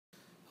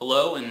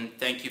Hello, and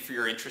thank you for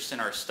your interest in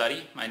our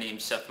study. My name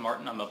is Seth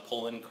Martin. I'm a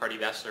Poland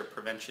Cardiovascular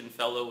Prevention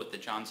Fellow with the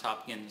Johns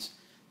Hopkins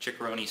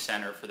Ciccarone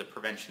Center for the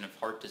Prevention of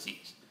Heart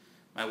Disease.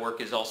 My work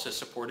is also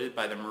supported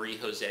by the Marie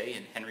Jose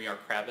and Henry R.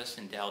 Kravis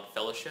Endowed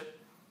Fellowship.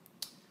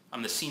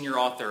 I'm the senior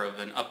author of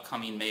an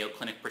upcoming Mayo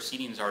Clinic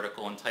Proceedings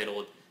article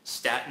entitled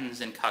Statins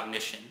and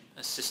Cognition,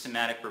 a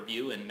systematic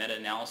review and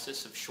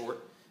meta-analysis of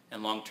short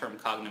and long-term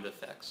cognitive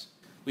effects.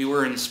 We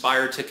were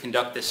inspired to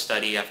conduct this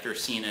study after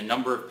seeing a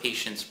number of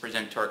patients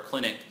present to our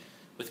clinic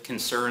with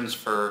concerns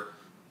for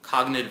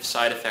cognitive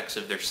side effects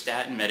of their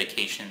statin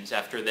medications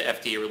after the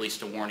FDA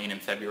released a warning in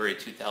February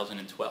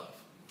 2012.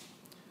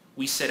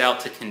 We set out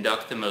to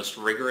conduct the most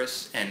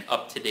rigorous and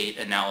up-to-date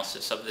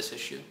analysis of this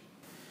issue.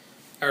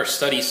 Our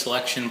study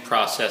selection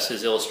process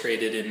is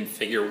illustrated in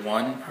Figure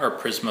 1, our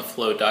Prisma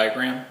flow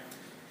diagram.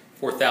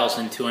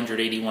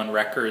 4,281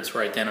 records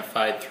were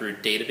identified through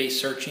database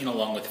searching,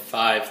 along with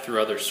 5 through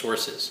other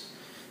sources.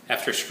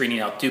 After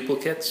screening out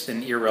duplicates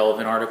and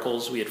irrelevant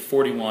articles, we had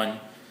 41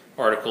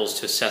 articles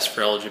to assess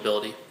for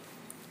eligibility.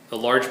 The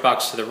large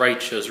box to the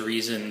right shows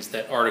reasons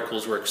that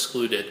articles were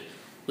excluded,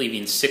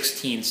 leaving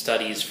 16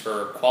 studies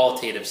for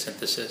qualitative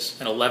synthesis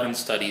and 11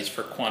 studies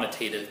for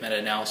quantitative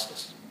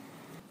meta-analysis.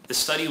 The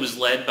study was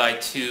led by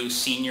 2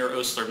 senior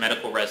Osler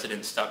medical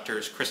residents,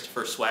 Drs.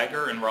 Christopher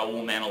Swagger and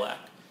Raul Manilak.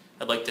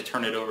 I'd like to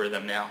turn it over to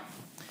them now.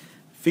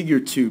 Figure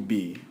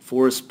 2b,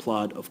 forest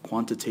plot of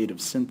quantitative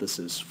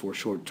synthesis for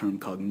short-term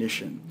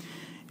cognition,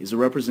 is a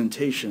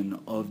representation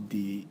of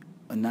the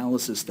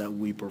analysis that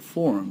we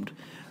performed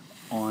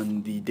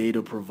on the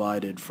data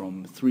provided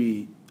from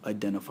 3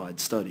 identified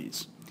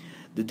studies.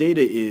 The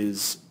data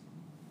is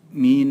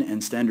mean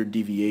and standard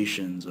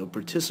deviations of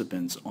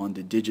participants on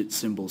the digit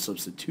symbol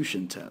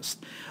substitution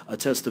test, a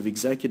test of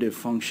executive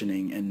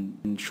functioning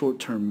and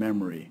short-term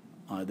memory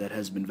that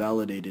has been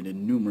validated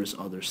in numerous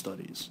other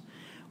studies.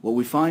 What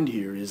we find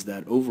here is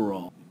that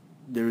overall,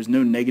 there is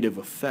no negative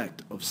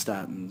effect of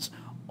statins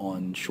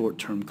on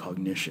short-term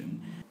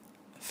cognition.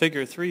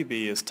 Figure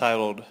 3b is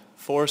titled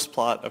Forest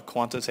Plot of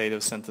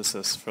Quantitative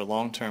Synthesis for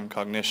Long-Term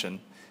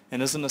Cognition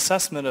and is an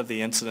assessment of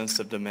the incidence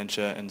of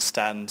dementia in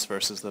statins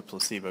versus the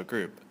placebo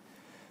group.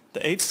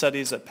 The 8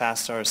 studies that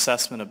passed our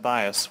assessment of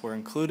bias were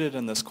included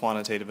in this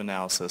quantitative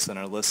analysis and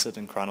are listed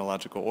in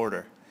chronological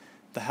order.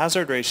 The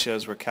hazard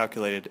ratios were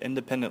calculated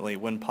independently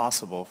when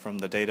possible from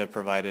the data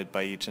provided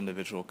by each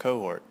individual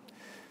cohort.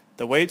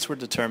 The weights were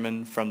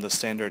determined from the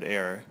standard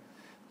error.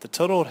 The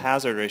total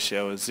hazard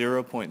ratio is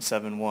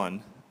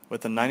 0.71,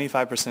 with a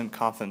 95%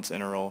 confidence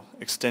interval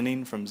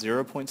extending from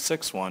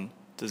 0.61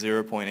 to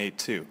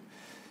 0.82.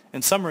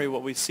 In summary,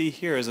 what we see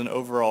here is an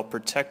overall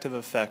protective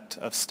effect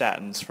of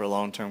statins for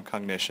long-term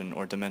cognition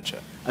or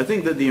dementia. I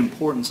think that the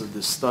importance of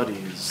this study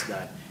is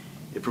that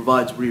it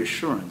provides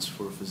reassurance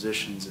for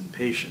physicians and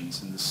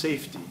patients in the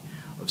safety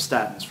of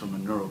statins from a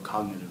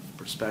neurocognitive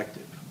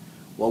perspective.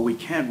 While we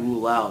can't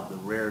rule out the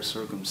rare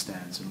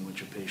circumstance in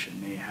which a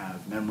patient may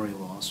have memory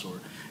loss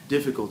or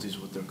difficulties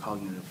with their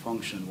cognitive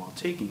function while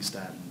taking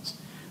statins,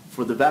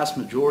 for the vast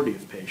majority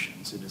of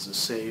patients it is a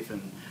safe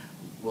and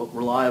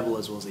reliable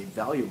as well as a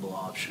valuable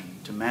option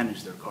to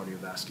manage their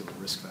cardiovascular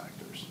risk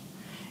factors.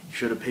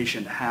 Should a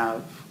patient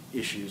have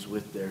issues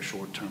with their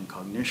short-term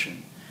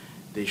cognition,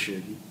 they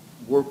should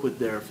work with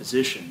their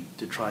physician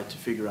to try to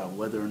figure out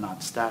whether or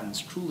not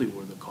statins truly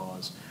were the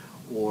cause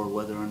or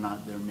whether or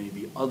not there may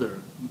be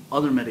other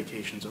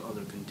medications or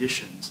other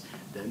conditions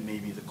that may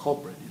be the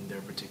culprit in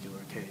their particular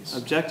case.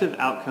 Objective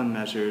outcome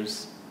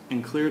measures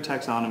and clear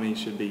taxonomy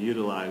should be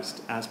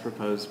utilized as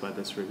proposed by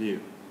this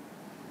review.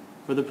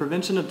 For the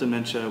prevention of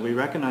dementia, we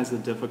recognize the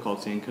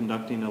difficulty in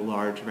conducting a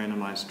large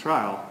randomized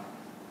trial,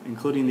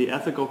 including the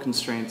ethical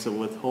constraints of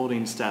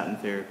withholding statin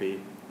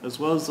therapy, as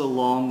well as the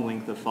long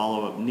length of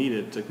follow-up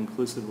needed to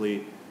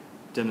conclusively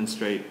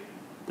demonstrate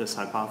this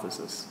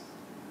hypothesis.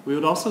 We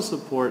would also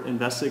support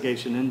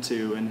investigation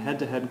into and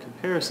head-to-head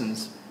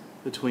comparisons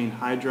between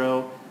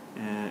hydro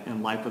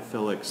and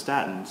lipophilic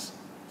statins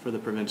for the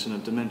prevention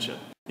of dementia.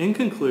 In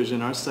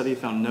conclusion, our study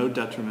found no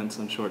detriments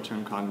on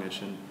short-term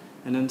cognition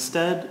and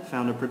instead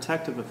found a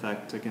protective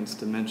effect against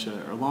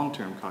dementia or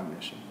long-term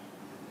cognition.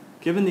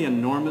 Given the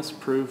enormous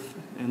proof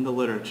in the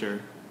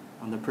literature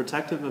on the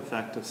protective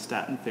effect of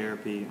statin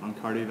therapy on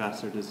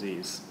cardiovascular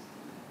disease,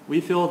 we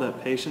feel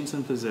that patients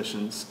and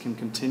physicians can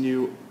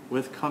continue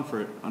with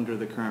comfort under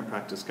the current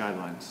practice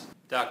guidelines.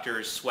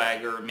 Drs.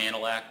 Swagger,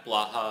 Manilak,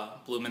 Blaha,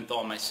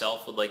 Blumenthal, and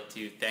myself would like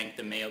to thank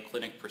the Mayo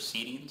Clinic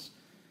Proceedings.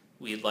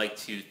 We'd like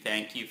to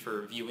thank you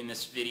for viewing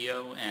this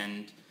video,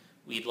 and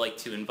we'd like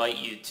to invite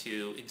you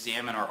to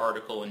examine our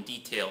article in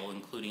detail,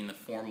 including the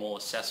formal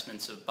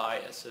assessments of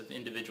bias of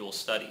individual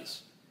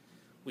studies.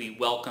 We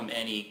welcome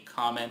any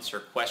comments or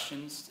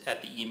questions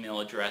at the email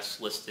address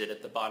listed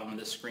at the bottom of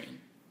the screen.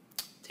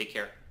 Take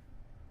care.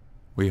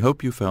 We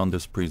hope you found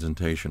this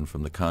presentation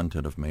from the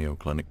content of Mayo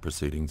Clinic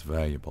Proceedings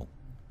valuable.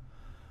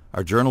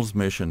 Our journal's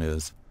mission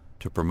is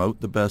to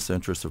promote the best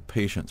interests of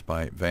patients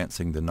by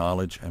advancing the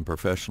knowledge and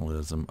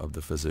professionalism of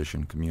the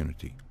physician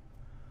community.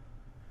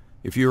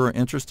 If you are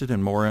interested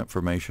in more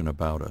information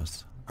about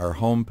us, our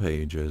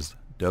homepage is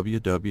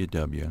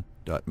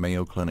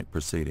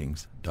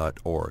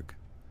www.mayoclinicproceedings.org.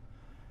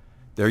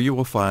 There you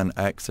will find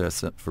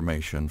access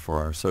information for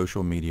our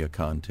social media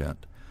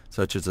content,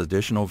 such as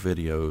additional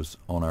videos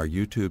on our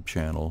YouTube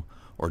channel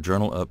or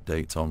journal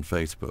updates on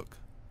Facebook.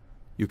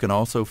 You can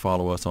also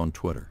follow us on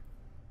Twitter.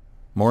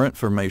 More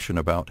information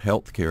about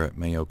healthcare at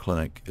Mayo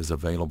Clinic is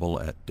available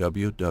at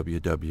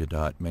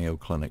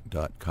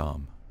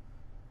www.mayoclinic.com.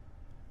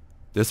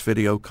 This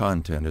video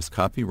content is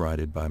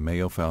copyrighted by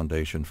Mayo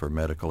Foundation for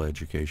Medical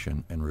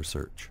Education and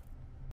Research.